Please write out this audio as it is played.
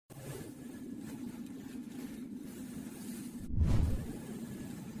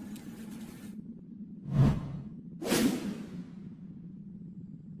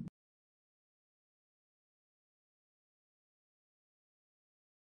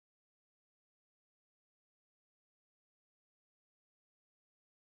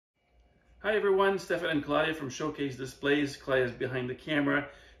Hi everyone, Stefan and Claudia from Showcase Displays. Claudia is behind the camera.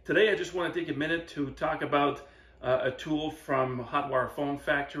 Today I just want to take a minute to talk about a tool from Hot Wire Foam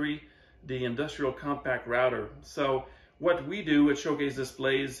Factory, the Industrial Compact Router. So what we do at Showcase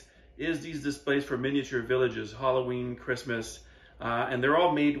Displays is these displays for miniature villages, Halloween, Christmas, and they're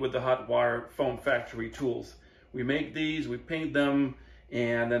all made with the Hot Wire Foam Factory tools. We make these, we paint them,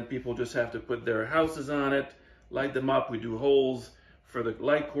 and then people just have to put their houses on it, light them up. We do holes for the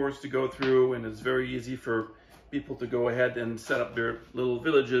light cords to go through, and it's very easy for people to go ahead and set up their little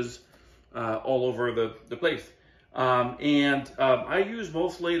villages all over the place. I use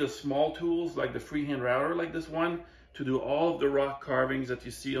mostly the small tools like the freehand router like this one to do all of the rock carvings that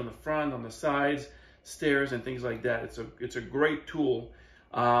you see on the front, on the sides, stairs and things like that. It's a great tool,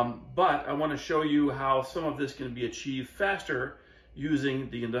 but I want to show you how some of this can be achieved faster using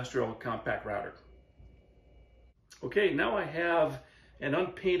the Industrial Compact Router. Okay, now I have an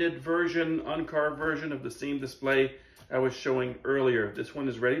unpainted version, uncarved version of the same display I was showing earlier. This one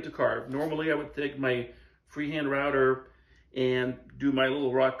is ready to carve. Normally I would take my freehand router and do my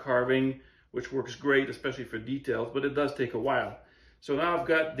little rock carving, which works great, especially for details, but it does take a while. So now I've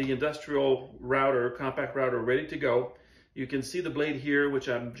got the industrial router, compact router, ready to go. You can see the blade here, which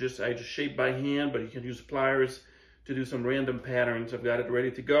I just shaped by hand, but you can use pliers to do some random patterns. I've got it ready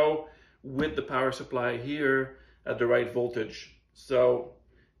to go with the power supply here at the right voltage. So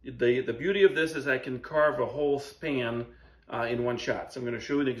the beauty of this is I can carve a whole span in one shot. So I'm going to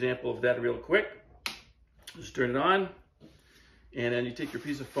show you an example of that real quick. Just turn it on, and then you take your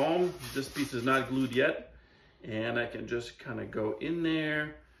piece of foam. This piece is not glued yet, and I can just kind of go in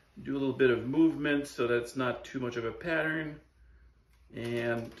there, do a little bit of movement so that it's not too much of a pattern.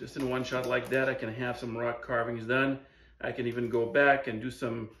 And just in one shot like that, I can have some rock carvings done. I can even go back and do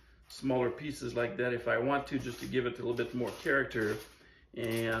some smaller pieces like that if I want to, just to give it a little bit more character.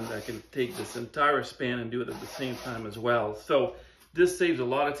 And I can take this entire span and do it at the same time as well. So this saves a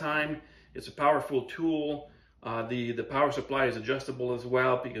lot of time. It's a powerful tool. The power supply is adjustable as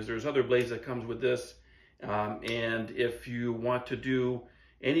well, because there's other blades that comes with this. And if you want to do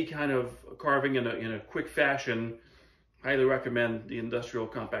any kind of carving in a quick fashion, highly recommend the Industrial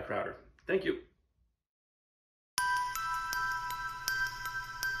Compact Router. Thank you.